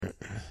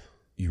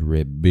You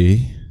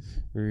ribby.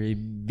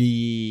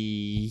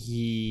 Ribby.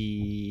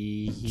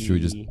 Should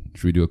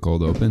we do a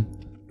cold open?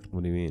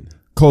 What do you mean?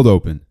 Cold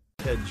open.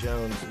 Ted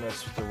Jones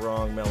messed with the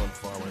wrong melon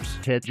farmers.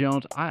 Ted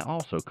Jones, I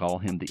also call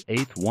him the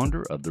eighth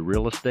wonder of the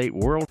real estate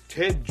world.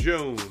 Ted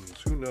Jones,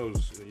 who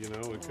knows,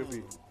 it could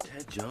be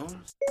Ted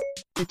Jones?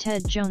 The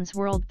Ted Jones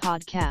World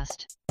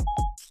Podcast.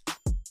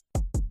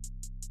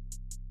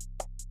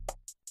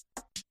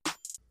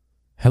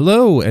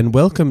 Hello and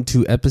welcome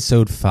to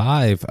episode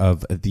 5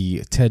 of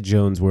the Ted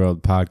Jones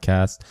World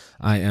Podcast.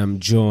 I am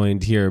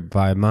joined here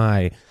by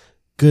my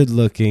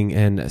good-looking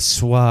and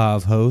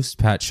suave host,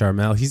 Pat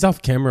Charmel. He's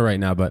off camera right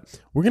now, but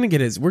we're gonna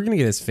get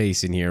his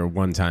face in here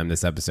one time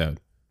this episode.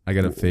 I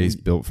got a face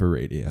built for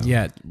radio.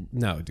 Yeah,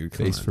 no, dude,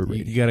 come Face on. for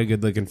radio. You got a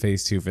good-looking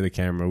face too for the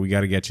camera. We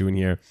got to get you in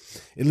here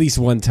at least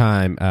one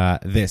time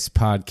this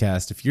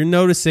podcast. If you're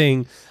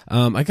noticing,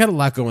 I got a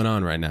lot going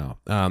on right now.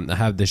 I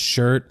have this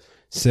shirt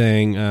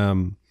saying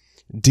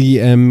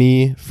DM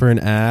me for an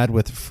ad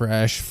with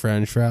fresh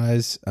French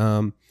fries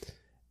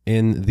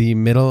in the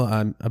middle.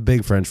 I'm a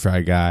big French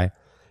fry guy.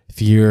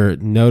 If you're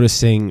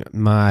noticing,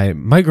 my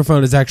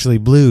microphone is actually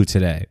blue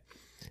today.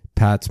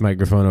 Pat's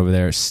microphone over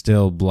there is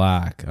still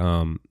black.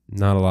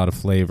 Not a lot of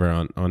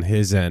flavor on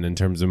his end in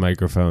terms of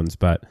microphones,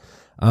 but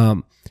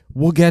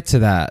we'll get to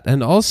that.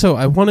 And also,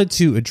 I wanted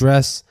to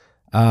address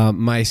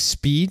my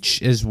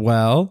speech as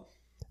well.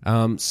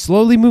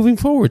 Slowly moving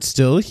forward,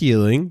 still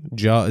healing.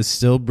 Jaw is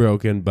still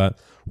broken, but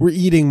we're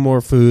eating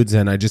more foods,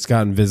 and I just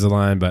got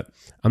Invisalign, but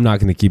I'm not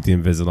going to keep the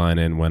Invisalign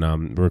in when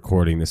I'm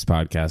recording this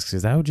podcast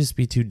because that would just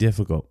be too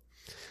difficult.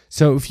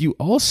 So if you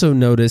also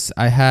notice,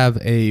 I have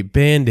a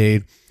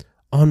Band-Aid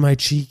on my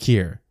cheek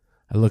here.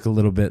 I look a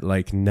little bit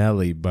like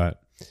Nelly,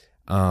 but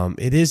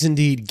it is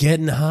indeed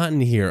getting hot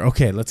in here.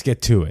 Okay, let's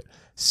get to it.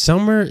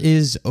 Summer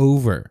is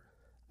over,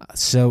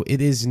 so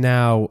it is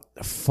now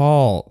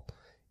fall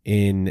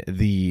in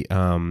the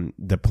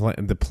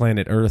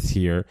planet Earth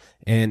here.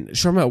 And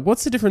Charmel,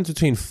 what's the difference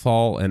between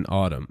fall and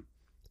autumn?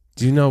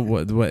 Do you know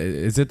what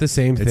is it the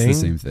same thing?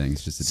 It's the same thing.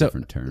 It's just a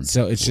different term.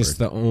 So it's just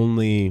the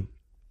only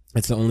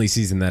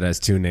season that has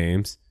two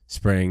names.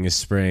 Spring is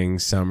spring,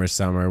 summer,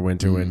 summer,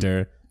 winter,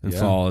 winter, and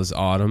fall is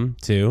autumn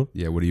too.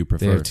 Yeah, what do you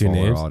prefer, They have two fall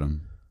names. or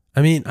autumn?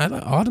 I mean,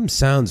 autumn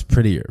sounds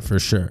prettier for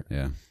sure.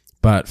 Yeah.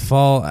 But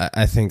fall,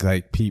 I think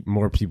like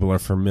more people are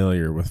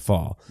familiar with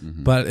fall.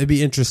 Mm-hmm. But it'd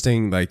be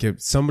interesting, like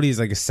if somebody's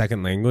like a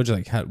second language,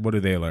 like what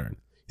do they learn?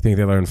 You think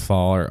they learn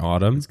fall or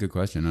autumn? That's a good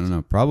question. I don't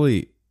know.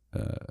 Probably,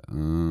 I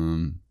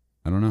don't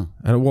know.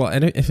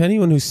 And if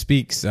anyone who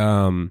speaks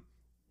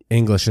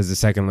English as a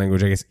second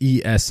language, I guess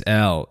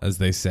ESL as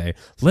they say,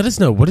 let us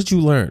know. What did you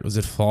learn? Was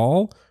it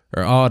fall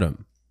or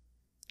autumn?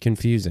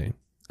 Confusing.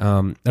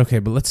 Okay,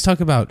 but let's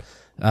talk about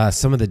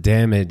some of the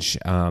damage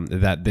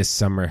that this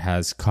summer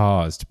has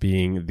caused,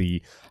 being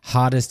the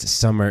hottest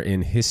summer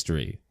in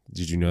history.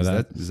 Did you know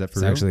that? Is that for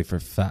it's real? actually for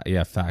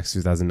facts.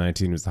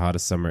 2019 was the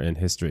hottest summer in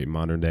history,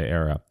 modern day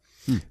era.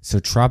 So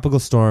tropical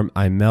storm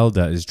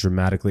Imelda is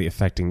dramatically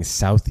affecting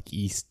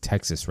southeast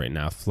Texas right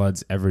now.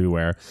 Floods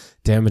everywhere,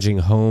 damaging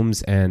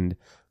homes and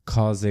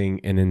causing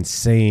an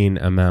insane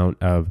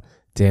amount of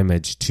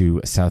damage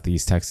to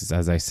southeast Texas,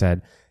 as I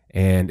said.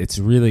 And it's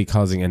really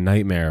causing a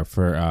nightmare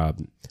for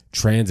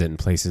transit in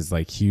places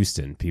like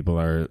Houston. People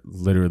are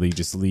literally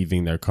just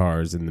leaving their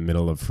cars in the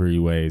middle of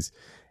freeways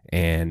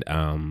and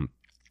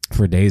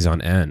for days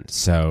on end.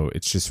 So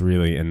it's just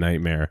really a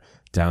nightmare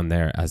down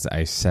there, as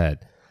I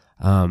said.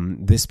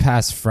 This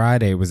past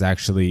Friday was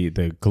actually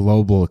the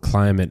global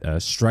climate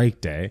strike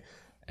day,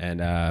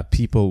 and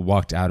people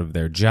walked out of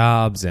their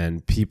jobs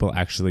and people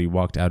actually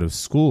walked out of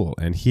school.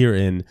 And here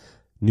in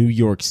New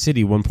York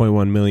City,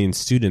 1.1 million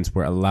students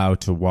were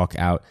allowed to walk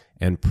out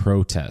and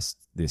protest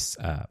this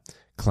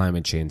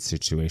climate change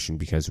situation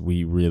because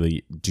we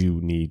really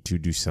do need to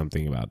do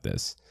something about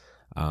this.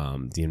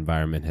 The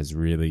environment has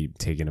really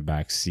taken a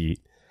back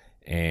seat,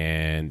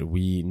 and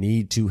we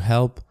need to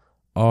help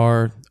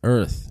our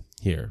Earth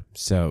here.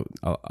 So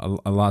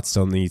a lot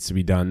still needs to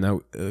be done. Now,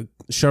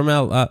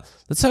 Charmel,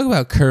 let's talk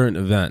about current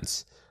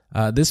events.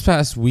 This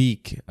past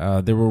week,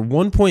 there were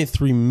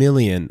 1.3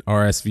 million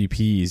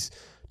RSVPs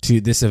to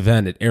this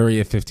event at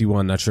Area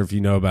 51. Not sure if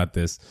you know about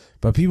this,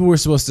 but people were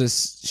supposed to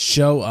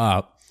show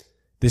up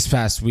this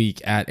past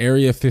week at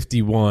Area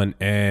 51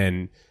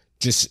 and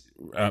just,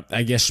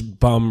 I guess,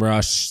 bum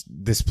rush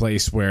this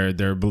place where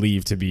they're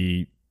believed to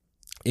be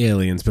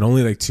aliens, but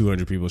only like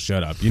 200 people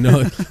showed up. Do you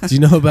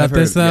know about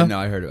this though? Yeah, no,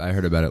 I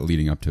heard about it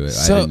leading up to it.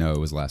 So, I didn't know it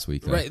was last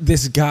week though. Right,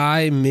 this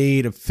guy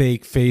made a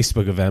fake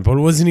Facebook event, but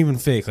it wasn't even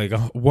fake. Like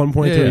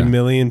 1.3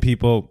 million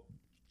people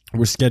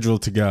were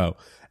scheduled to go.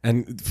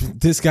 And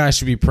this guy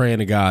should be praying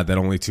to God that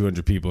only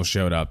 200 people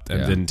showed up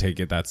and didn't take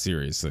it that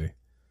seriously.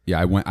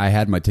 Yeah, I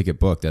had my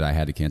ticket booked that I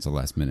had to cancel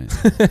last minute.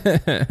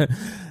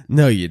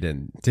 No, you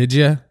didn't. Did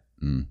you?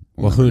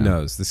 Well, who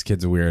no. knows? This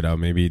kid's a weirdo.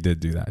 Maybe he did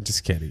do that.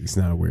 Just kidding. He's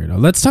not a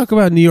weirdo. Let's talk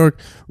about New York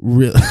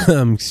real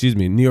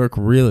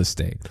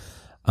estate.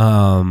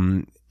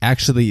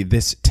 Actually,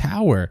 this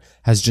tower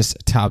has just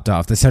topped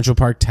off. The Central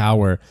Park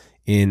Tower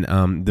in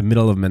the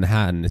middle of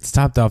Manhattan. It's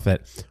topped off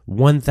at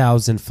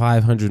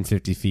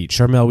 1,550 feet.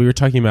 Charmel, we were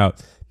talking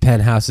about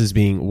penthouses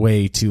being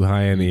way too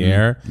high in the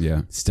air. Yeah.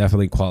 It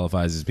definitely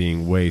qualifies as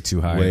being way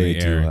too high Way in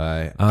the too air.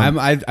 high.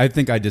 I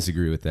think I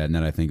disagree with that. Now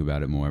that I think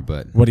about it more,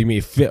 but What do you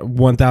mean?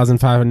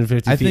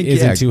 1,550 I feet think,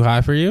 isn't yeah. too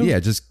high for you? yeah,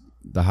 just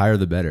the higher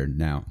the better.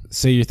 Now,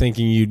 So you're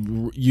thinking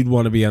you'd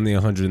want to be on the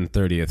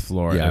 130th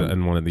floor Yeah.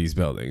 in one of these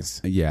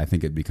buildings? yeah, I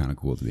think it'd be kind of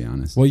cool to be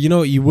honest. Well, you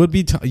know, you would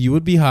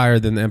be higher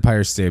than the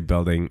Empire State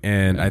Building,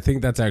 and I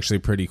think that's actually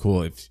pretty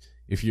cool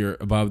if you're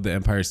above the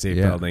Empire State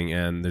Yeah. Building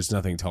and there's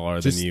nothing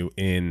taller than you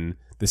in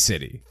the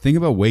city Think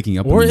about waking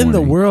up or in the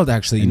morning world.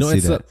 Actually, you and know,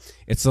 see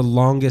it's the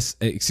longest.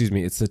 Excuse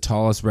me, it's the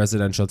tallest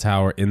residential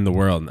tower in the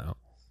world now.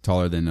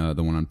 taller than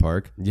the one on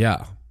Park.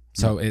 Yeah.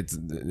 So it's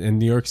in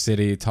New York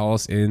City,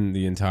 tallest in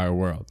the entire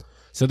world.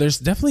 So there's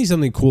definitely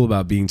something cool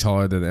about being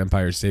taller than the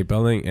Empire State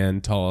Building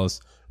and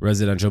tallest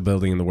residential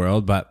building in the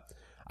world. But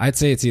I'd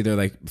say it's either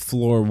like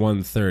floor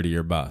 130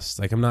 or bust.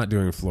 Like I'm not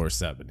doing floor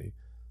 70.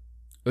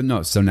 But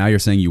no, so now you're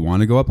saying you want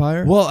to go up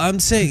higher? Well,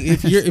 I'm saying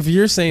if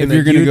you're saying if that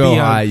you're gonna you'd go be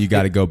on- high, you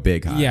got to go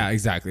big high. Yeah,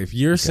 exactly. If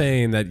you're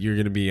saying that you're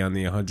gonna be on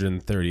the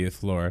 130th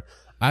floor,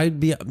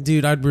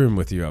 I'd room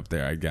with you up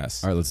there, I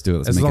guess. All right, let's do it.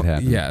 Let's make it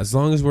happen. Yeah, as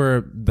long as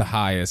we're the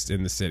highest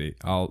in the city,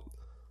 I'll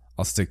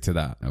stick to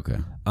that. Okay.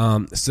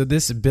 So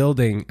this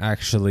building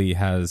actually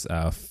has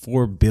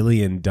 $4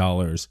 billion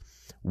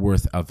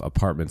worth of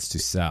apartments to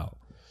sell.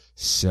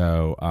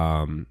 So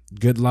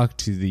good luck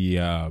to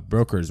the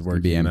brokers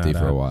working Be empty that,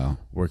 for a while.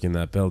 working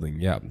that building.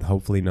 Yeah,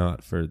 hopefully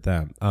not for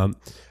them.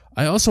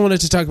 I also wanted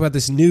to talk about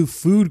this new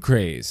food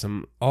craze.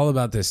 I'm all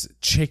about this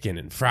chicken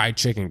and fried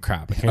chicken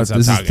crap. I can't stop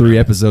This is talking 3 about it.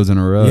 episodes in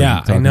a row. Yeah,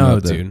 I talking know,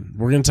 about the- dude.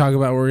 We're gonna talk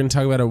about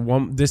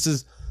it. This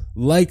is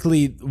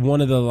likely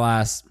one of the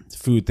last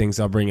food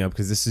things I'll bring up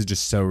because this is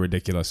just so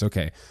ridiculous.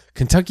 Okay,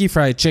 Kentucky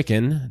Fried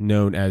Chicken,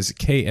 known as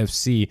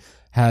KFC,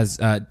 has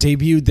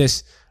debuted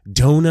this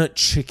donut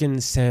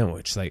chicken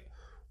sandwich. Like,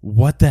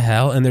 what the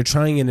hell? And they're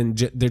trying it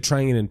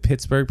in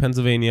Pittsburgh,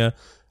 Pennsylvania,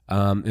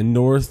 in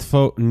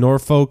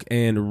Norfolk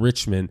and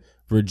Richmond,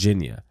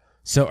 Virginia.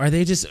 So are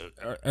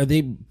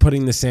they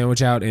putting the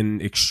sandwich out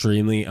in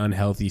extremely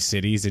unhealthy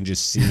cities and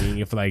just seeing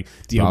if like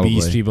the Probably.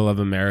 obese people of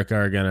America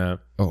are gonna?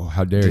 Oh,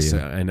 how dare you?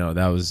 I know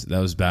that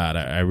was bad.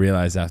 I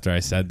realized after I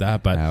said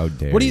that, but How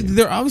dare what do you? you.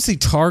 They're obviously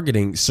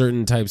targeting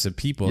certain types of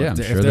people. Yeah, I'm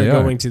if sure they're they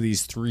are. going to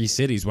these 3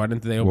 cities, why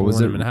didn't they open What was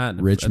one it? in Manhattan?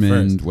 at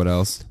Richmond. first? What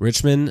else?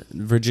 Richmond,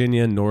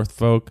 Virginia,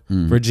 Norfolk,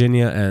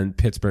 Virginia, and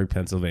Pittsburgh,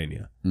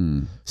 Pennsylvania.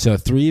 Mm. So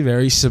 3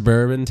 very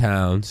suburban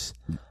towns.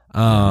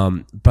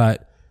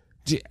 But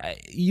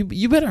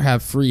you better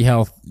have free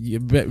health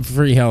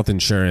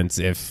insurance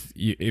if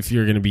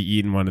you're going to be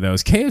eating one of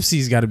those.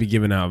 KFC's got to be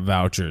giving out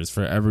vouchers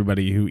for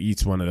everybody who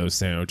eats one of those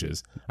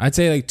sandwiches. I'd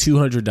say like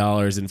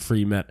 $200 in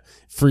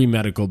free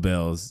medical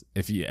bills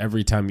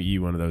every time you eat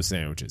one of those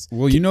sandwiches.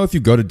 Well, if you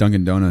go to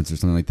Dunkin' Donuts or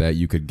something like that,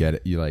 you could get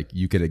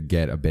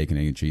a bacon,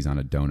 egg, and cheese on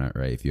a donut,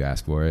 right? If you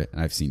ask for it.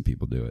 And I've seen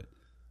people do it.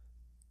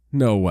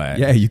 No way.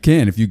 Yeah, you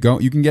can. If you go,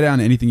 you can get it on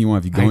anything you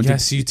want. If you go I into,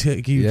 guess you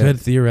Yeah. could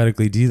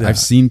theoretically do that. I've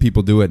seen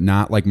people do it.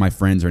 Not like my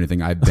friends or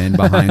anything. I've been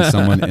behind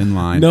someone in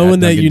line. no at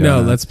one that Dunkin' you know.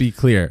 Donuts. Let's be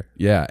clear.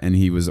 Yeah, and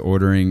he was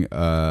ordering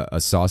a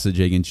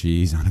sausage, egg, and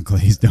cheese on a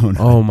glazed donut.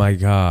 Oh my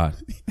god!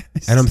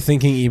 And I'm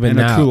thinking even and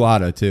now, a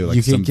culotta too, like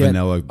you could some get-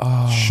 vanilla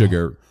oh.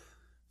 sugar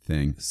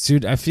thing.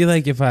 dude. I feel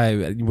like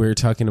we were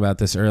talking about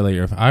this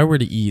earlier. If I were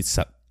to eat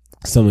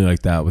something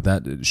like that with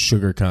that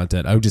sugar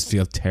content, I would just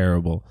feel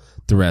terrible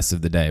the rest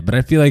of the day. But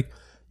I feel like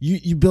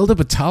you build up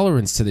a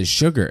tolerance to this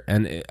sugar,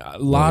 and a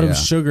lot yeah. of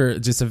sugar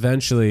just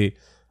eventually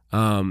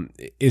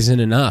isn't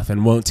enough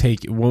and won't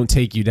take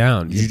you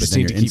down. Yeah, You but just then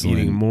need to your keep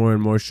eating insulin- more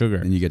and more sugar.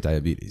 And you get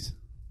diabetes.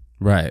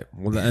 Right.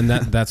 Well, and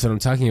that's what I'm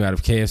talking about.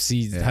 If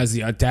KFC has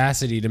the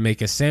audacity to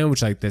make a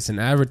sandwich like this and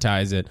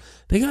advertise it,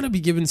 they got to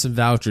be giving some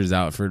vouchers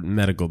out for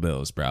medical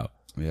bills, bro.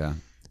 Yeah.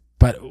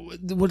 But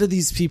what are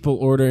these people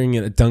ordering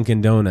at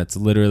Dunkin' Donuts?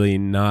 Literally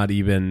not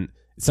even,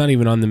 it's not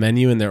even on the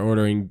menu, and they're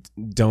ordering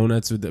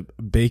donuts with the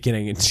bacon,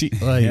 egg, and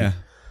cheese. Like, Yeah.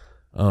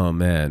 oh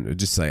man,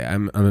 just like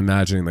I'm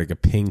imagining like a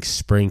pink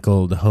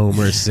sprinkled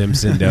Homer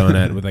Simpson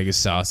donut with like a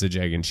sausage,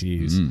 egg, and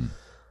cheese.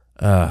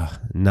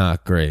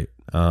 Not great.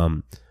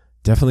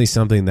 Definitely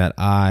something that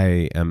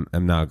I am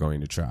not going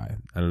to try.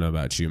 I don't know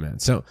about you, man.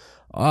 So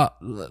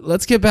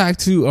let's get back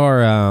to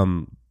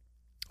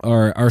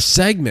our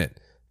segment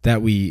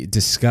that we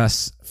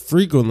discuss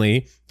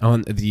frequently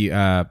on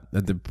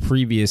the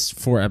previous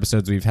 4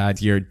 episodes we've had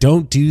here.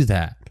 Don't do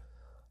that.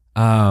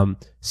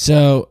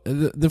 So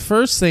the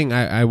first thing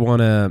I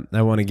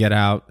wanna get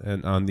out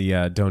and on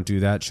the don't do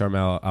that,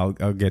 Charmel,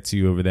 I'll get to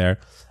you over there.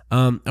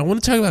 I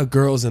want to talk about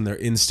girls and their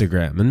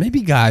Instagram, and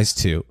maybe guys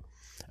too.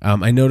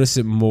 I notice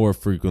it more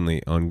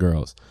frequently on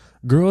girls.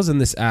 Girls in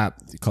this app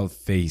called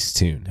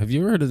Facetune. Have you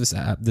ever heard of this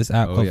app? This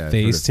app called yeah, I've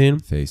heard of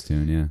Facetune.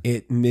 Facetune, yeah.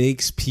 It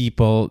makes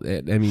people.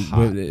 It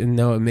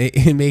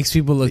makes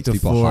people look Makes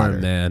people deformed,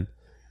 hotter. man.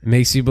 It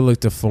makes people look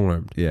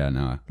deformed. Yeah,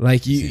 no.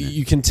 Like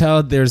you can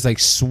tell there's like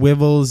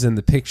swivels in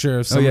the picture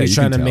of somebody you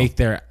trying can to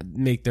tell.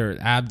 make their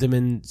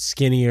abdomen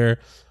skinnier,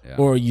 Yeah.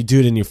 or you do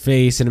it in your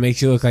face and it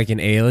makes you look like an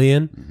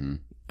alien.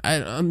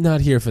 I'm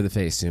not here for the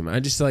Facetune. I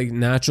just like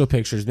natural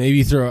pictures. Maybe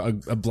you throw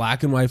a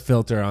black and white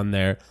filter on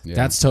there. Yeah.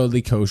 That's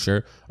totally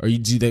kosher. Or you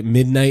do that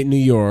Midnight New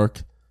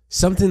York,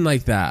 something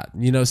like that.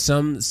 You know,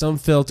 some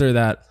filter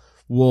that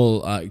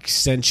will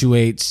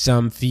accentuate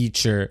some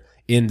feature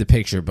in the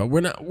picture. But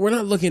we're not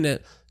looking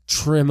at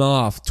trim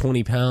off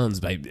 20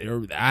 pounds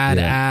or add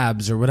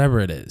abs or whatever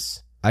it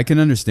is. I can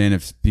understand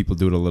if people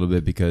do it a little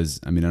bit because,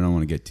 I mean, I don't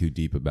want to get too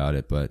deep about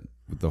it, but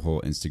with the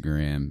whole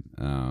Instagram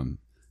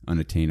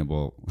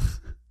unattainable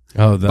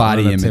Oh, the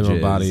body unattainable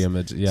images. body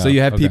image. Yeah. So you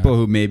have okay. people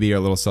who maybe are a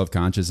little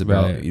self-conscious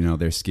about, Right. you know,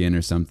 their skin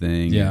or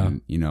something. Yeah.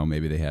 And, you know,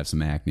 maybe they have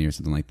some acne or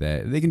something like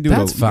that. They can do,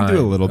 That's you can do it a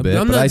fine. little bit.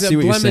 I'm But not- I see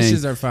what you're saying.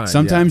 blemishes are fine,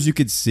 Sometimes you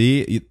could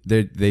see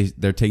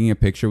they're taking a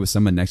picture with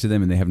someone next to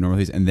them and they have normal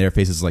face and their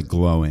face is like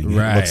glowing.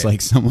 Right. It looks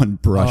like someone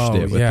brushed Oh,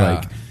 it with yeah.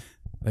 like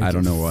I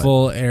don't know what.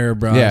 Full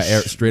airbrush.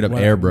 Yeah, straight up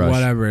airbrush.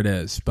 Whatever it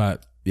is.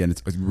 But Yeah, and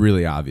it's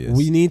really obvious.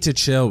 we need to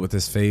chill with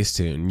this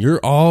Facetune. You're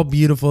all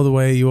beautiful the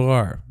way you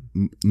are.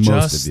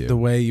 Most Just of you. the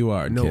way you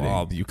are. No, kidding.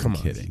 all of you. Come I'm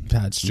on. kidding.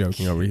 Pat's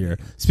joking over here.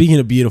 Speaking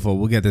of beautiful,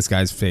 we'll get this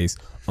guy's face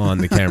on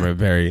the camera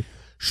very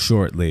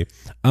shortly.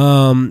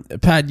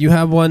 Pat, you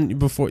have one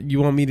before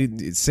you want me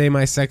to say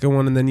my second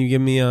one and then you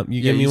give me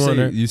one.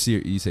 Or? You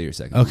say your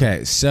second.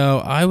 Okay, so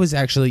I was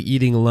actually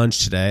eating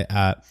lunch today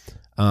at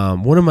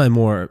one of my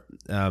more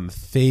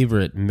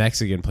favorite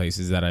Mexican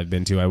places that I've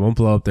been to. I won't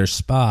blow up their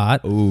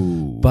spot.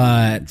 Ooh.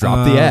 But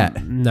Drop the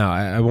ad. No,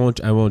 I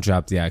won't. I won't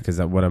drop the ad because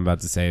what I'm about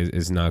to say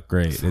is not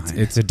great.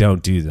 It's a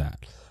don't do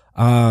that.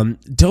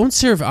 Don't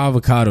serve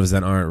avocados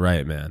that aren't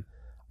right, man.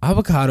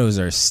 Avocados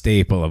are a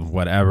staple of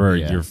whatever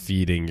you're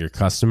feeding your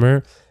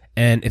customer,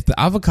 and if the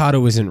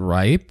avocado isn't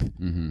ripe,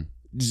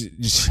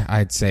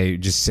 I'd say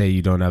just say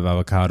you don't have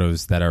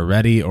avocados that are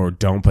ready, or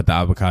don't put the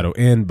avocado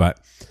in. But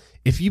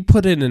if you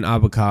put in an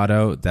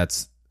avocado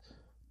that's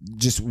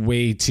just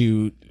way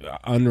too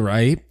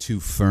unripe, Too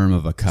firm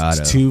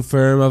avocado. too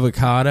firm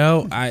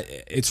avocado,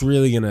 it's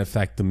really going to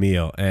affect the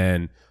meal.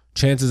 And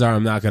chances are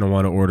I'm not going to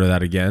want to order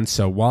that again.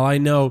 So while I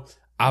know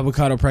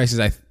avocado prices,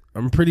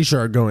 I'm pretty sure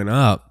are going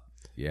up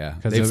Yeah,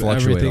 because they of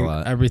fluctuate a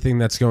lot. everything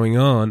that's going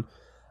on.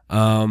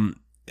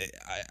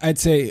 I'd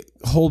say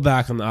hold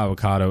back on the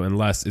avocado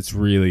unless it's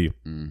really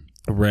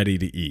ready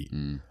to eat.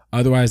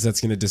 Otherwise, that's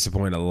going to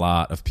disappoint a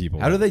lot of people.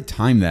 How do they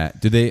time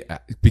that? Do they?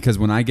 Because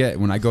when I go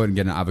and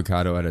get an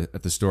avocado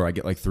at the store, I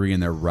get like 3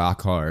 and they're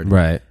rock hard,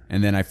 Right.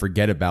 And then I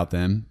forget about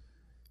them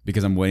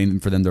because I'm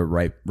waiting for them to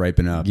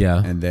ripen up.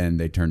 Yeah. and then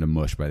they turn to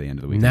mush by the end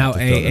of the week. Now, I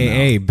have to throw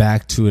them out.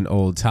 back to an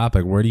old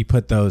topic. Where do you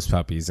put those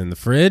puppies? In the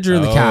fridge or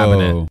the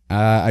cabinet?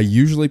 I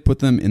usually put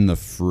them in the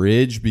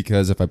fridge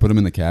because if I put them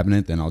in the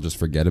cabinet, then I'll just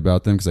forget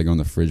about them because I go in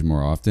the fridge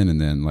more often,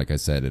 and then, like I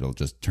said, it'll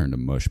just turn to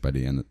mush by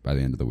the end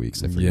of the week.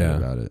 So I forget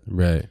about it,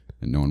 Right.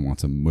 and no one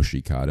wants a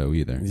mushy cado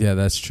either. Yeah,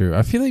 that's true.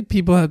 I feel like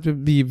people have to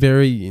be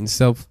very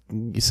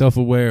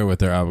self-aware with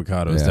their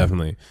avocados. Yeah.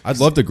 Definitely, I'd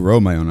love to grow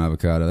my own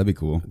avocado. That'd be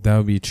cool. that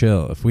would be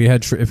chill. If we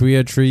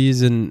had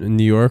trees in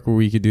New York where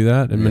we could do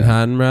that, in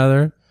Manhattan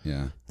rather,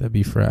 Yeah, that'd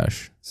be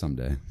fresh.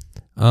 someday.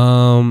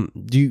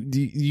 Do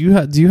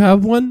you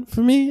have one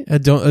for me?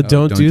 Don't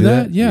do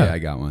that. Yeah, I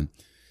got one.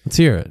 let's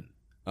hear it.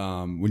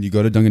 When you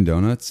go to Dunkin'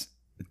 Donuts,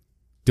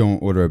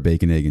 don't order a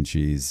bacon, egg, and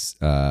cheese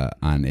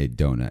on a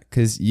donut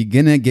because you're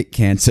gonna get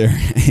cancer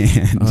and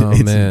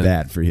it's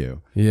bad for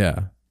you.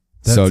 Yeah.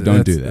 So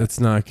don't do that. That's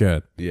not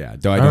good. Yeah, I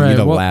don't need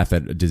to well- laugh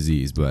at a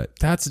disease, but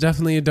That's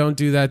definitely a don't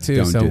do that too.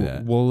 Don't so do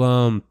that.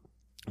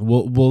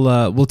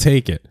 we'll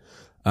take it.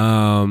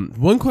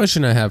 One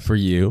question I have for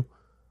you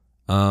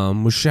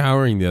was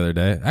showering the other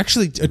day.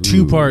 Actually, a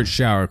two-part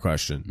shower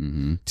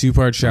question.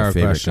 Two-part shower my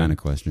favorite question. kind of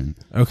question.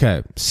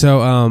 Okay,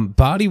 so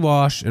body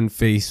wash and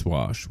face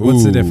wash.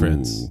 What's the Ooh.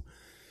 difference?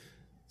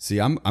 See,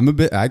 I'm a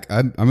bit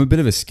I'm a bit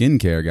of a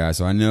skincare guy,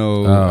 so I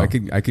know I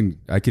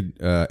could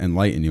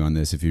enlighten you on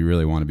this if you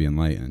really want to be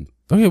enlightened.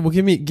 Okay, well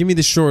give me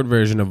the short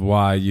version of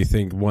why you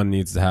think one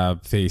needs to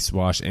have face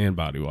wash and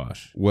body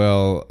wash.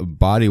 Well,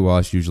 body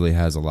wash usually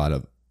has a lot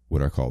of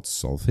what are called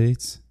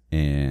sulfates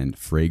and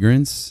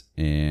fragrance,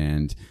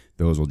 and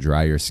those will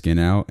dry your skin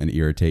out and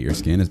irritate your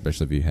skin,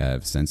 especially if you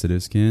have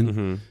sensitive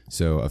skin.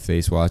 So a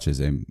face wash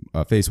is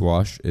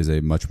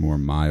a much more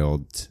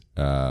mild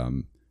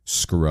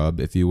scrub,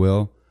 if you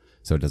will.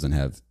 So it doesn't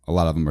have, a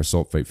lot of them are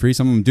sulfate free.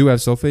 Some of them do have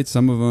sulfates.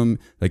 Some of them,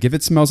 like if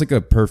it smells like a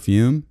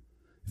perfume,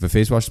 if a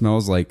face wash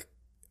smells like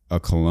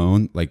a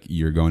cologne, like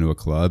you're going to a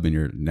club and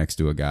you're next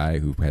to a guy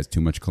who has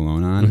too much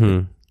cologne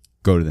on,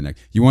 go to the next.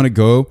 You want to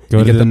go Go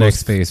to get the next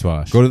most, face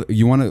wash. Go to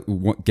you want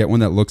to get one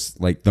that looks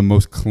like the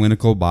most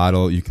clinical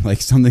bottle. You can,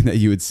 like something that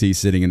you would see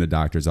sitting in a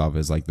doctor's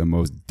office, like the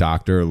most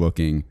doctor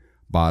looking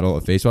bottle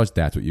of face wash.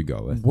 That's what you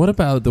go with. What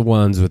about the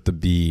ones with the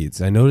beads?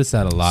 I noticed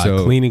that a lot.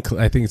 So-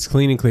 I think it's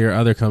Clean and Clear.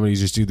 Other companies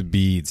just do the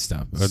bead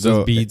stuff. Are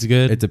those beads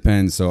good? It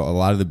depends. So a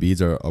lot of the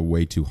beads are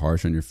way too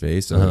harsh on your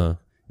face. So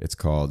It's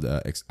called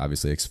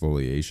obviously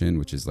exfoliation,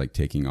 which is like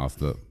taking off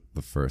the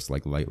first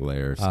like light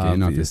layer of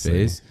skin off your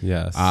face.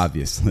 Yes.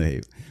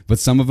 Obviously. But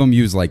some of them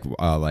use like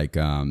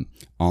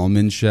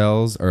almond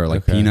shells or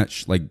like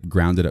peanut like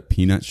grounded up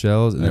peanut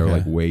shells, and they're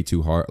like way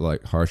too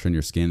harsh on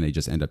your skin. They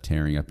just end up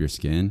tearing up your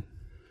skin.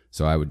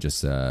 So I would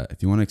just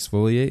if you want to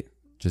exfoliate,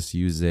 just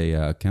use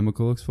a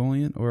chemical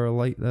exfoliant or a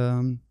light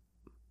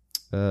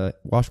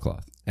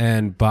washcloth.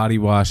 And body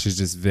wash is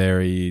just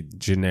very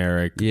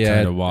generic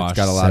kind of wash. It's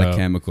got a lot of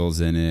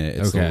chemicals in it.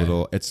 It's a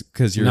little. It's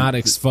because you're not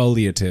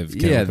exfoliative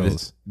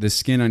chemicals. Yeah, the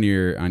skin on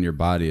your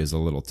body is a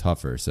little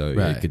tougher, so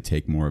it could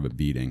take more of a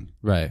beating.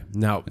 Right.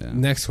 Now,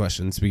 next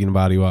question. Speaking of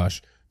body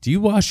wash, do you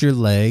wash your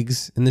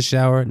legs in the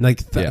shower?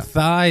 Like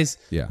thighs,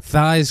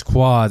 thighs,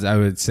 quads. I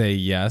would say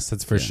yes,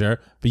 that's for sure.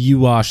 But you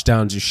wash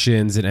down to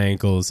shins and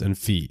ankles and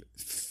feet.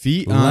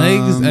 Feet,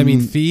 legs. I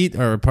mean, feet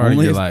are a part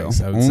of your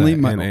legs. I would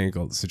only say an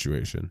ankle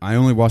situation. I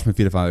only wash my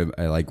feet if I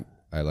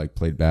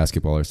played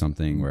basketball or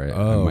something where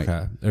or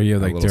you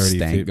have like dirty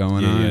stank feet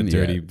going on,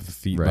 dirty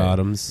feet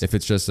bottoms. If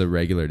it's just a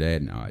regular day,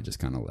 no, I just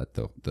kind of let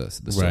the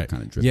soap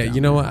kind of drip. Yeah, down you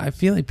know there. what? I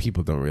feel like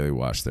people don't really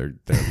wash their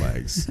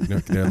legs.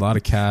 There are a lot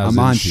of calves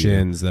and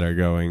shins that are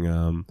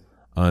going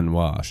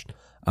unwashed.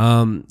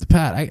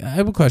 Pat, I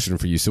have a question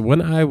for you. So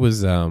when I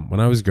was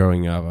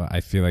growing up,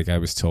 I feel like I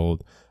was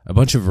told a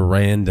bunch of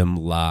random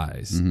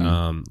lies,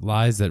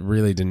 lies that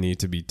really didn't need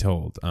to be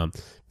told.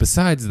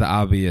 Besides the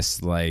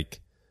obvious,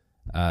 like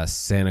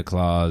Santa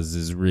Claus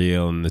is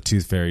real and the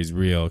Tooth Fairy is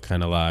real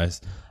kind of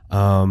lies.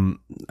 I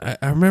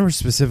remember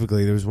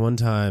specifically there was one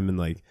time in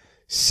like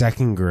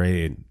second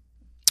grade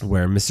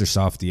where Mr.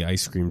 Softy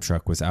ice cream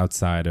truck was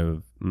outside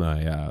of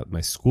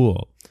my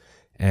school.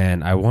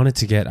 And I wanted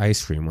to get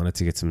ice cream, wanted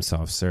to get some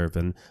soft serve.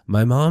 And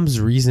my mom's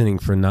reasoning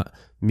for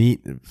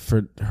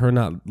her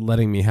not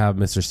letting me have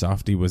Mr.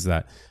 Softy was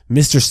that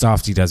Mr.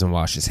 Softy doesn't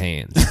wash his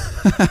hands.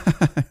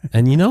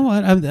 And you know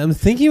what? I'm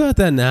thinking about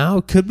that now.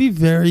 It could be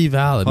very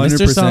valid.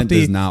 Mr.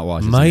 Softy does not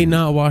wash his might hands.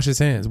 not wash his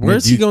hands.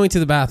 Where's he going to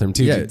the bathroom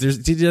too? Yeah.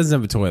 He doesn't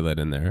have a toilet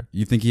in there.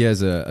 You think he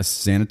has a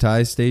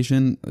sanitized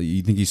station?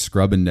 You think he's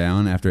scrubbing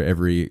down after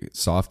every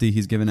Softy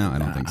he's giving out? I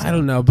don't think so. I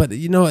don't know. But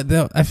you know what?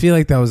 I feel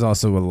like that was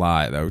also a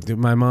lie, though.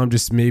 My mom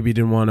just maybe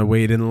didn't want to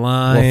wait in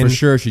line. Well, for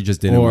sure she just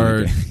didn't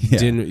want to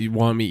didn't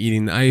want me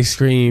eating the ice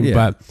cream. Yeah.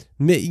 But,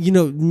 you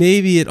know,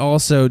 maybe it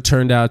also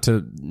turned out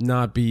to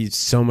not be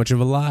so much of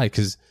a lie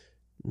because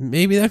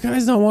maybe that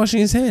guy's not washing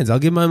his hands. I'll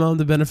give my mom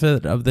the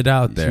benefit of the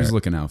doubt there. She was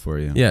looking out for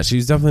you. Yeah, she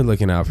was definitely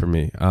looking out for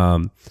me.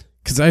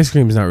 Because ice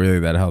cream is not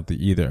really that healthy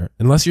either.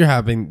 Unless you're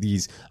having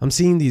these, I'm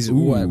seeing these,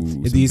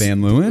 these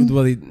Van Leeuwen?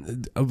 Well,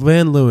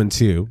 Van Leeuwen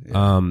too.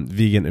 Yeah.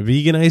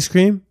 Vegan ice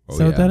cream. Is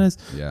that what that is?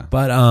 Yeah.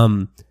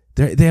 But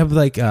they have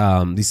like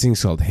these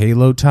things called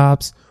Halo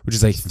Tops, which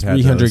is like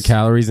 300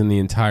 calories in the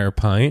entire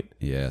pint.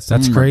 Yeah,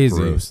 that's crazy.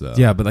 Gross, though.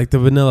 Yeah, but like the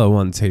vanilla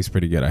one tastes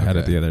pretty good. I had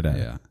it the other day.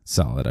 Yeah,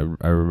 solid.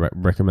 I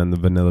recommend the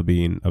vanilla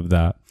bean of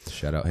that.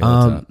 Shout out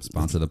Halo Top.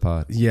 Sponsor the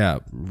pod. Yeah,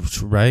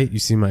 right. You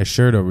see my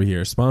shirt over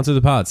here. Sponsor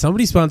the pod.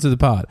 Somebody sponsor the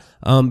pod.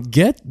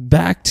 Get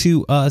back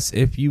to us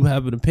if you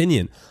have an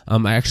opinion.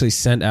 I actually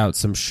sent out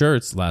some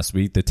shirts last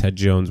week, the Ted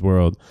Jones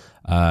World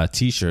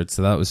t-shirts.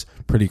 So that was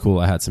pretty cool.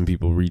 I had some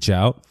people reach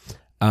out.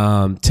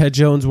 Ted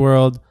Jones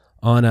World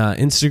on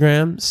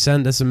Instagram.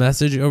 Send us a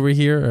message over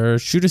here or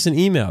shoot us an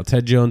email,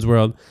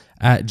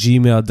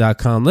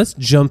 tedjonesworld@gmail.com. Let's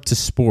jump to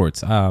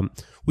sports.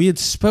 We had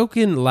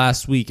spoken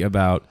last week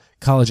about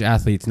college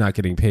athletes not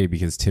getting paid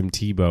because Tim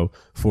Tebow,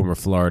 former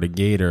Florida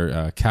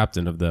Gator,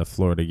 captain of the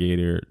Florida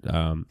Gator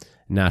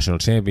national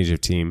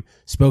championship team,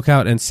 spoke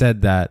out and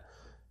said that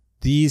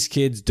these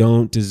kids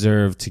don't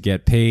deserve to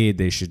get paid.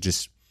 They should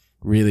just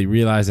really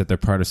realize that they're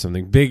part of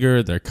something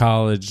bigger, their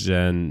college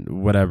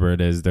and whatever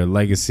it is, their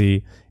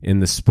legacy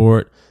in the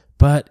sport.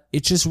 But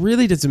it just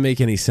really doesn't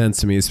make any sense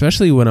to me,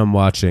 especially when I'm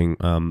watching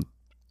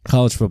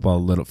college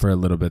football for a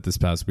little bit this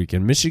past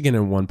weekend. Michigan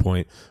at one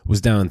point was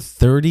down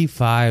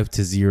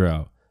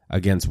 35-0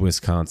 against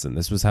Wisconsin.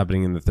 This was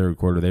happening in the third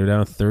quarter. They were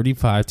down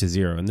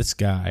 35-0. And this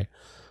guy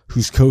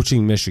who's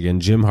coaching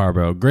Michigan, Jim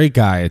Harbaugh, great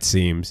guy it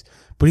seems,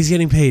 but he's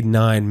getting paid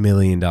 $9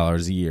 million a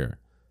year.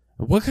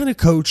 What kind of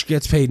coach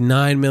gets paid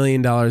 $9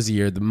 million a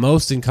year, the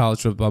most in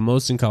college football,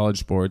 most in college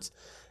sports,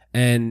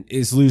 and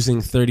is losing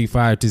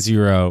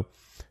 35-0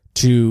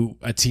 to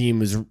a team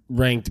who's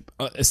ranked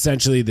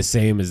essentially the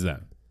same as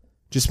them?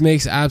 Just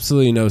makes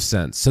absolutely no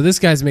sense. So this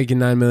guy's making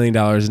 $9 million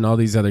and all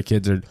these other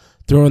kids are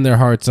throwing their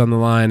hearts on the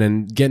line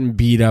and getting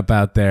beat up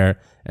out there,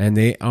 and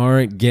they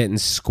aren't getting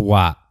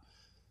squat.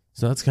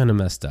 So that's kind of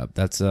messed up.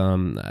 That's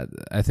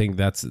I think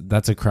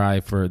that's a cry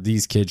for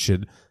these kids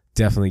should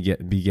definitely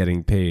be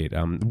getting paid.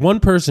 One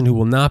person who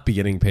will not be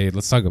getting paid,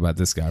 let's talk about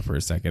this guy for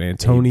a second,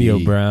 Antonio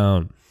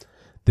Brown.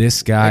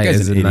 This guy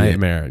is a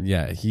nightmare.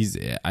 Yeah, he's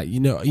you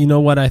know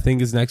what I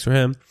think is next for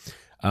him?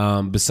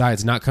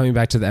 Besides not coming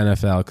back to the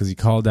NFL because he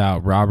called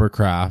out Robert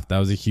Kraft. That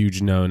was a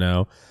huge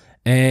no-no.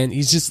 And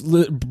he's just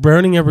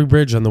burning every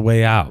bridge on the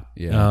way out.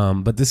 Yeah.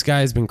 But this guy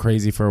has been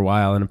crazy for a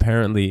while, and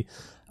apparently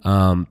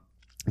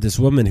this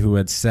woman who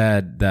had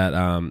said that,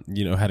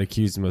 had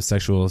accused him of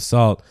sexual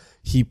assault.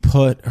 He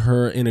put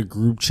her in a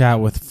group chat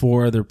with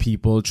 4 other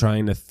people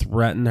trying to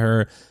threaten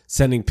her,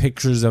 sending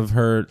pictures of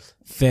her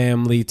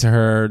family to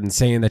her and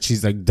saying that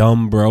she's like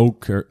dumb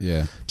broke, or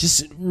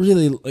just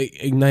really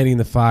like igniting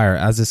the fire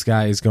as this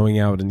guy is going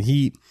out. And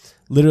he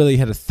literally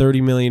had a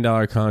 $30 million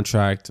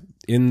contract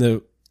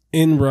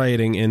in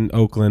writing in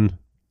Oakland.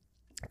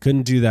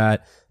 Couldn't do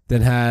that.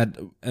 Then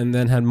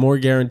had more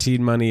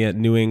guaranteed money at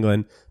New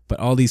England. But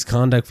all these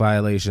conduct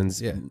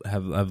violations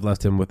have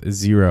left him with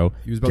zero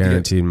He was about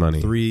guaranteed to get money.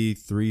 3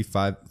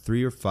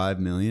 or 5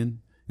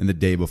 million, and the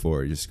day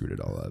before he just screwed it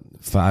all up.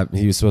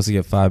 He was supposed to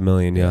get $5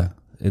 million. Yeah,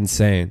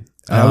 insane.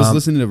 I was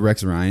listening to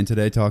Rex Ryan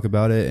today talk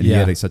about it, and he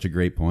had such a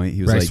great point.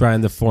 He was Rex Ryan,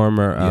 the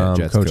former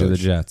coach of the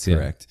Jets. Yeah.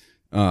 Correct.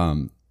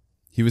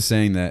 He was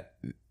saying that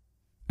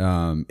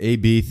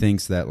AB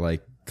thinks that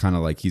like kind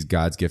of like he's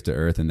God's gift to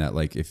earth, and that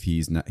like if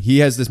he's not, he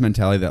has this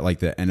mentality that like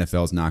the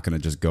NFL is not going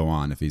to just go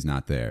on if he's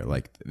not there.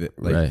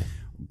 Right.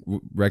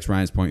 Rex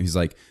Ryan's point, he's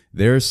like,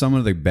 there's some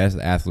of the best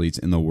athletes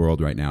in the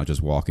world right now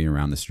just walking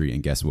around the street,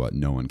 and guess what?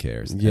 No one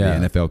cares. Yeah.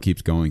 And the NFL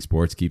keeps going,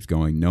 sports keeps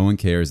going. No one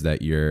cares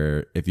that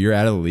if you're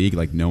out of the league,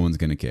 like no one's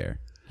going to care.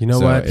 You know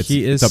what?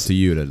 It's up to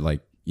you to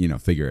like,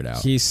 figure it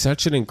out. He's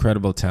such an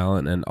incredible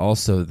talent, and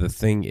also the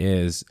thing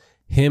is,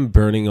 him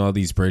burning all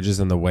these bridges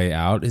on the way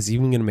out is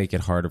even going to make it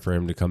harder for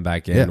him to come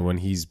back in when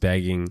he's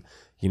begging,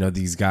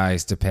 these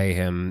guys to pay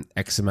him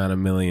X amount of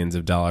millions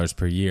of dollars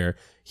per year.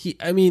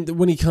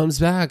 When he comes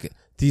back,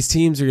 these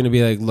teams are going to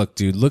be like, look,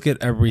 dude, look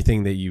at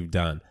everything that you've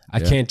done. I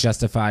can't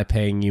justify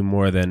paying you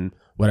more than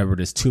whatever it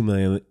is,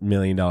 $2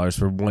 million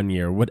for 1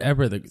 year,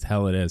 whatever the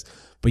hell it is.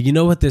 But you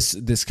know what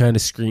this kind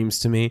of screams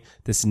to me?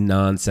 This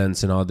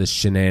nonsense and all this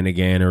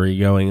shenaniganery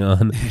going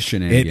on.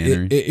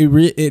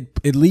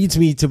 It leads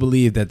me to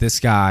believe that this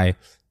guy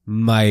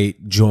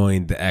might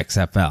join the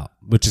XFL,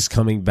 which is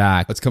coming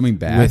back. It's coming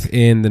back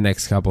within the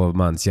next couple of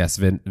months. Yes,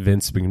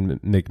 Vince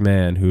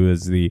McMahon, who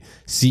is the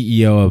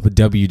CEO of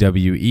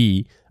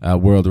WWE,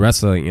 World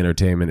Wrestling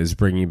Entertainment, is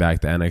bringing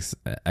back the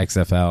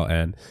XFL,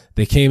 and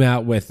they came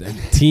out with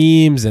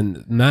teams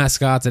and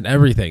mascots and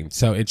everything.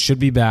 So it should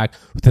be back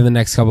within the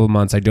next couple of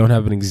months. I don't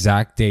have an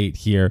exact date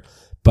here,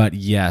 but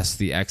yes,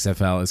 the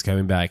XFL is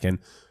coming back. And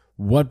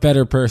what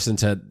better person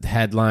to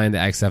headline the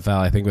XFL,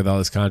 I think, with all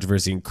this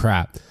controversy and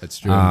crap, that's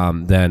true,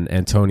 than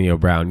Antonio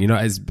Brown.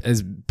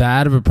 As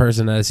bad of a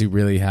person as he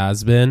really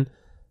has been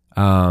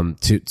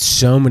to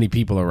so many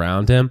people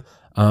around him,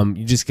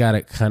 you just got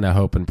to kind of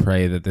hope and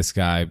pray that this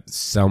guy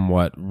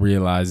somewhat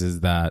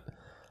realizes that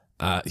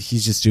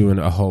he's just doing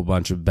a whole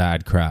bunch of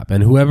bad crap.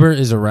 And whoever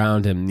is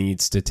around him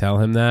needs to tell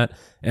him that.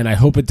 And I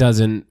hope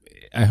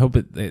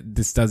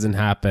this doesn't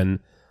happen,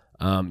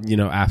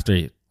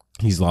 after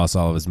he's lost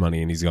all of his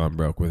money and he's gone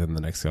broke within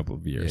the next couple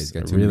of years.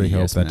 I really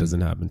hope that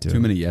doesn't happen to him. Too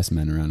many yes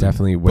men around.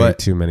 Definitely way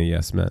too many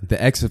yes men. The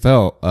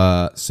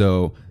XFL,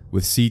 so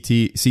with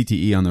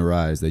CTE on the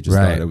rise, they just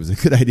thought it was a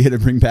good idea to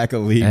bring back a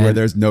league where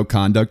there's no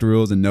conduct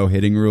rules and no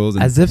hitting rules.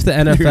 And as if the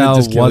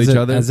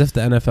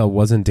NFL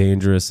wasn't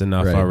dangerous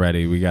enough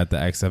already. We got the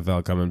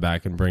XFL coming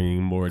back and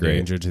bringing more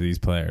danger to these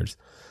players.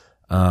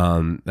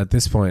 At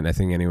this point, I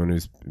think anyone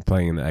who's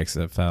playing in the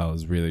XFL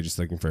is really just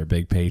looking for a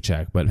big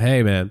paycheck. But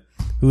hey, man,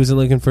 who isn't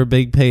looking for a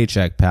big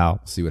paycheck,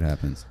 pal? See what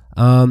happens.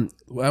 I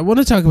want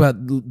to talk about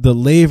the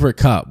Laver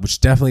Cup,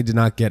 which definitely did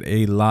not get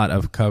a lot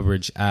of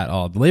coverage at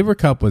all. The Laver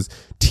Cup was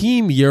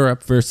Team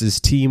Europe versus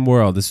Team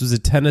World. This was a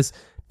tennis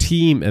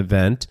team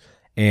event,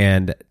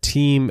 and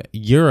Team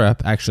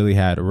Europe actually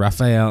had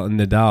Rafael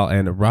Nadal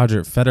and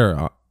Roger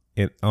Federer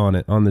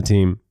on the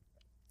team.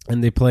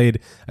 And they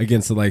played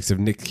against the likes of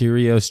Nick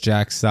Kyrgios,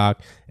 Jack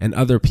Sock, and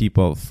other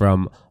people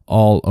from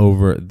all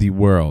over the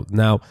world.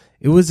 Now,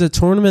 it was a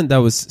tournament that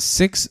was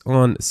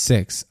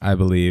 6-on-6, I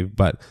believe.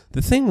 But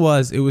the thing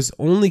was, it was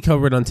only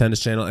covered on Tennis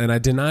Channel, and I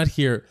did not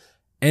hear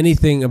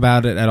anything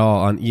about it at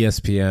all on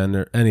ESPN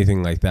or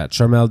anything like that.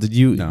 Charmel, did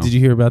you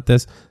hear about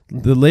this?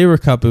 The Laver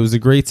Cup, it was a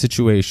great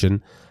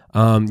situation.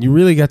 You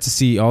really got to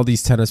see all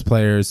these tennis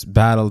players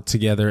battle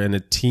together in a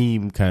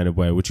team kind of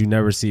way, which you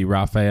never see.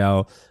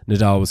 Rafael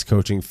Nadal was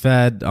coaching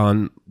Fed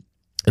in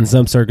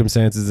some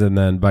circumstances, and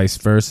then vice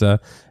versa.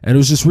 And it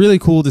was just really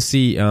cool to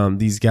see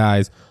these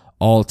guys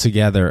all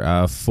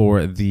together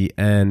for the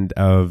end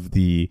of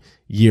the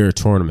year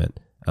tournament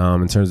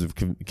in terms of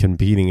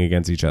competing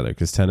against each other,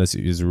 because tennis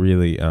is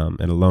really a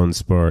lone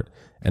sport,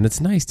 and it's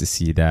nice to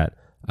see that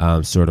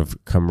sort of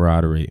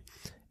camaraderie.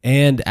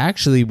 And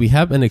actually, we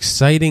have an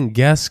exciting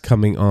guest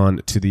coming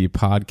on to the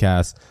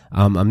podcast.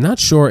 I'm not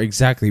sure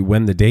exactly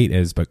when the date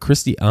is, but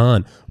Christy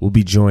Ahn will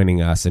be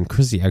joining us. And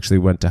Christy actually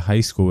went to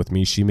high school with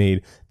me. She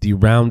made the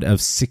round of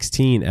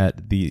 16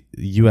 at the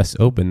U.S.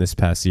 Open this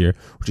past year,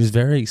 which is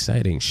very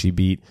exciting. She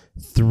beat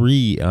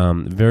 3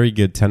 very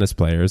good tennis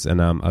players,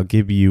 and I'll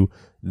give you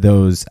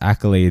those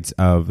accolades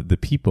of the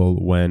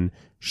people when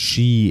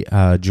she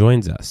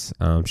joins us.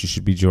 She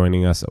should be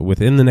joining us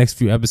within the next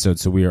few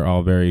episodes, so we are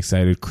all very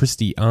excited.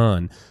 Christy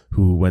Ahn,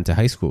 who went to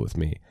high school with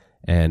me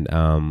and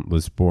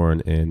was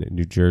born in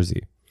New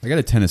Jersey. I got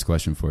a tennis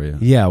question for you.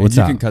 Yeah, And what's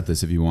you up? can cut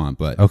this if you want,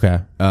 but Okay.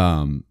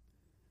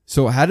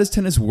 so how does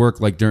tennis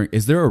work? Like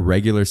is there a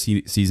regular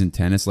season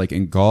tennis? Like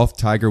in golf,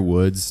 Tiger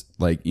Woods,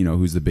 like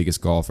who's the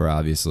biggest golfer?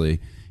 Obviously,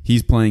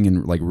 he's playing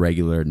in like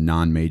regular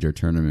non-major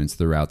tournaments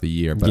throughout the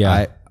year. But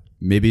Yeah.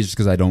 maybe it's just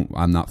because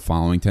I'm not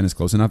following tennis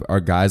close enough. Are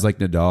guys like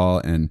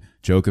Nadal and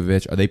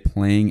Djokovic, are they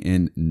playing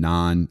in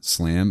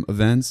non-slam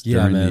events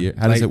during the year?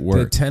 How does it work?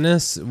 The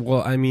tennis,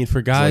 well, I mean,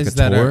 for guys like a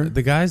that tour? are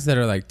the guys that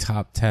are like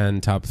top 10,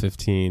 top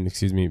 15,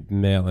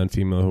 male and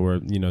female who are,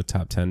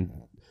 top 10,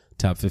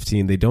 top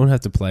 15, they don't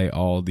have to play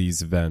all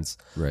these events.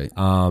 Right.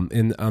 On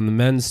the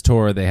men's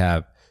tour, they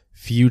have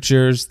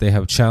futures, they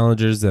have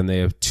challengers, then they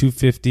have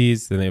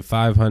 250s, then they have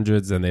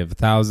 500s, then they have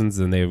 1000s,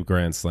 then they have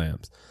grand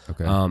slams.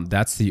 Okay.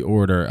 That's the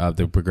order of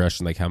the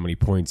progression, like how many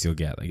points you'll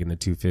get. Like in the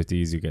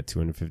 250s, you get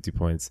 250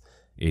 points.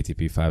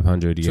 ATP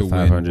 500, you To get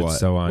 500, win what?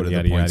 so on, What do the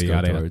yada, points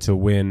yada, go yada. towards? To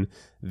win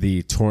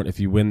the if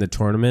you win the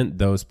tournament,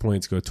 those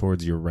points go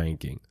towards your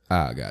ranking.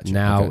 Gotcha.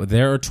 Now, Okay.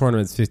 there are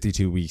tournaments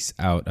 52 weeks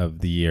out of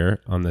the year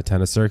on the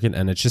tennis circuit,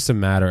 and it's just a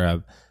matter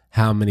of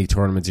how many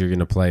tournaments you're going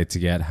to play to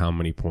get how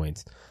many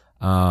points.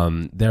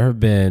 There have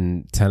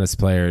been tennis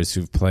players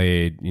who've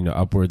played,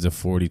 upwards of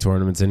 40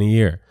 tournaments in a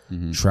year,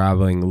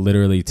 traveling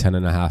literally 10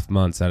 and a half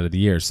months out of the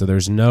year. So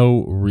there's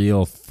no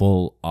real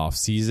full off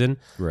season.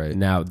 Right.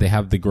 Now they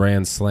have the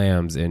Grand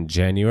Slams in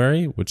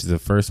January, which is the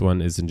first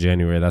one is in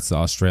January. That's the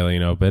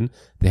Australian Open.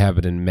 They have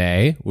it in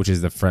May, which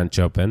is the French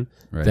Open.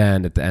 Right.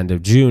 Then at the end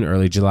of June,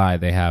 early July,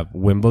 they have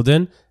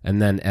Wimbledon.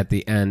 And then at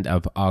the end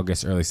of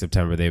August, early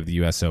September, they have the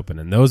U.S. Open.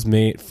 And those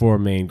four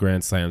main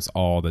Grand Slams,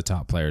 all the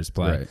top players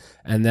play. Right.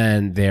 And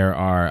then there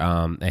are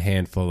a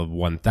handful of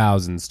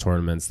 1000s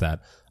tournaments that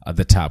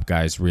the top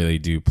guys really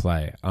do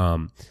play.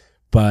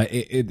 But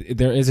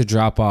there is a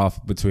drop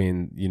off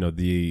between,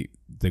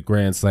 the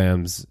Grand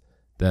Slams,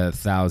 the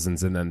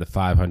 1000s, and then the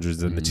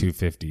 500s and the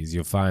 250s.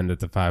 You'll find that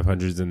the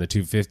 500s and the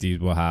 250s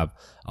will have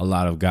a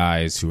lot of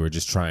guys who are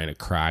just trying to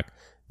crack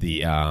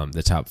the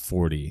top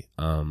 40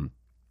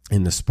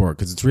 in the sport,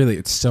 because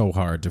it's so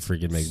hard to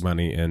freaking make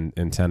money in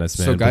tennis,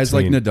 man. So guys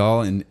like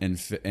Nadal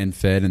and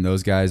Fed and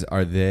those guys,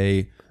 are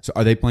they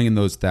playing in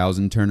those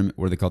 1000 tournament?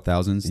 What are they called?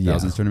 Thousands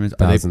tournaments.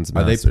 Thousands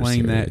Are they Masters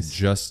playing series. that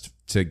just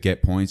to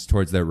get points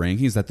towards their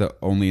rankings? Is that the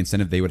only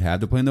incentive they would have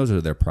to play in those, or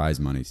their prize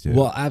monies too?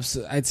 Well,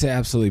 I'd say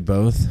absolutely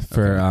both.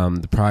 For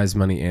the prize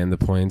money and the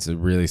points are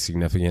really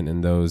significant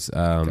in those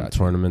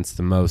tournaments.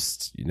 The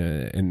most,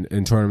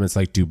 in tournaments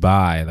like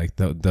Dubai, like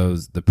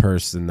the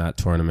purse in that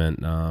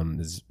tournament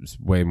is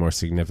way more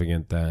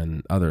significant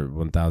than other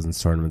 1000s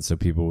tournaments. So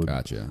people would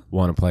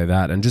want to play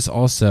that, and just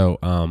also.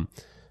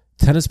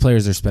 Tennis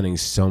players are spending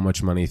so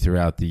much money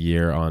throughout the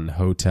year on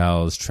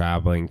hotels,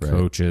 traveling,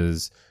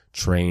 coaches,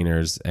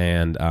 trainers,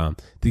 and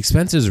the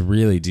expenses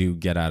really do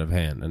get out of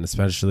hand. And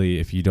especially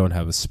if you don't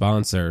have a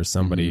sponsor or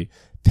somebody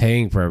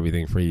paying for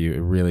everything for you,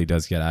 it really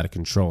does get out of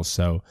control.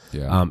 So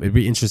it'd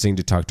be interesting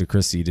to talk to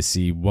Christy to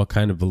see what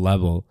kind of a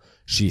level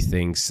she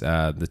thinks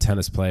the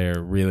tennis player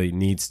really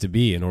needs to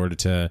be in order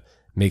to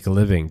make a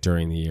living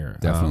during the year.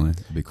 Definitely.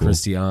 It'd be cool.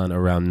 Christy on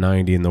around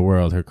 90 in the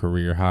world, her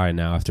career high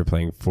now after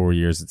playing 4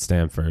 years at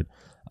Stanford.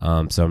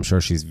 So I'm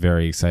sure she's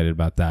very excited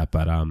about that.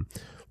 But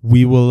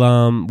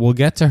we'll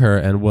get to her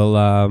and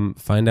we'll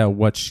find out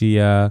what she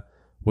has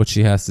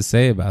to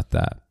say about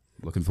that.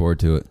 Looking forward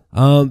to it.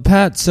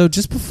 Pat, so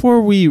just before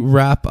we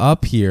wrap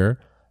up here,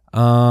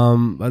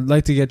 I'd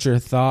like to get your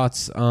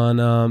thoughts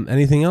on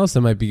anything else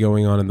that might be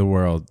going on in the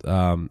world,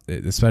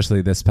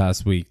 especially this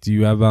past week. Do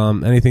you have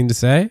anything to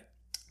say?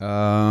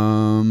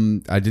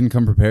 I didn't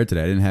come prepared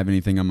today. I didn't have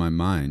anything on my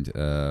mind.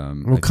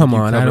 Well, come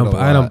on. I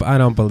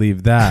don't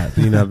believe that.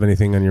 You don't have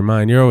anything on your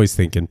mind. You're always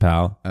thinking,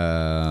 pal. You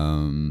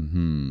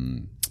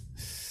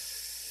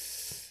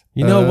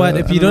know what?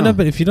 If you don't have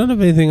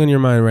anything on your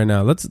mind right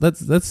now, let's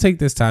take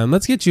this time.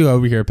 Let's get you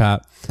over here,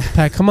 Pat.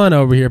 Pat, come on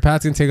over here.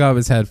 Pat's gonna take off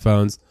his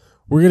headphones.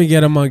 We're gonna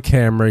get him on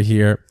camera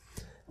here,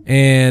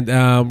 and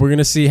we're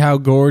gonna see how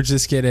gorgeous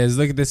this kid is.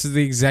 Look, this is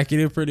the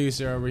executive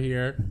producer over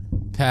here.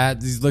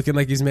 Pat, he's looking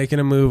like he's making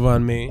a move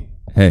on me.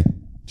 Hey,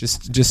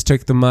 just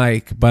took the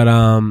mic, but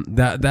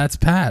that's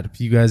Pat.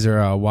 If you guys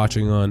are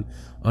watching on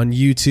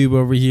YouTube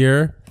over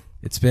here,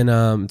 it's been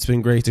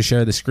great to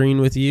share the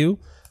screen with you.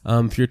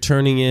 If you're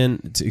tuning in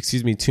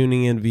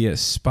via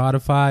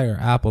Spotify or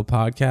Apple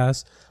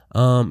Podcasts,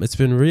 it's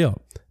been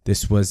real.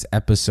 This was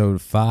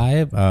episode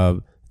 5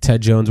 of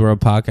Ted Jones World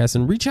Podcast,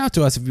 and reach out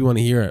to us if you want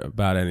to hear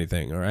about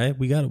anything. All right,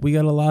 we got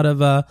a lot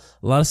of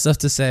stuff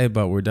to say,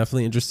 but we're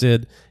definitely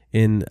interested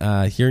in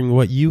hearing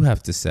what you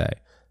have to say.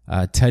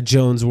 Ted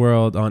Jones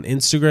World on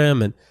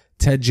Instagram and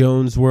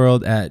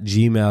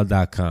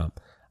tedjonesworld@gmail.com.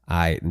 All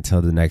right,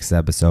 until the next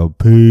episode,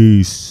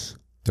 peace.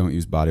 don't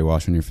use body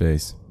wash on your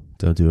face.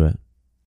 Don't do it.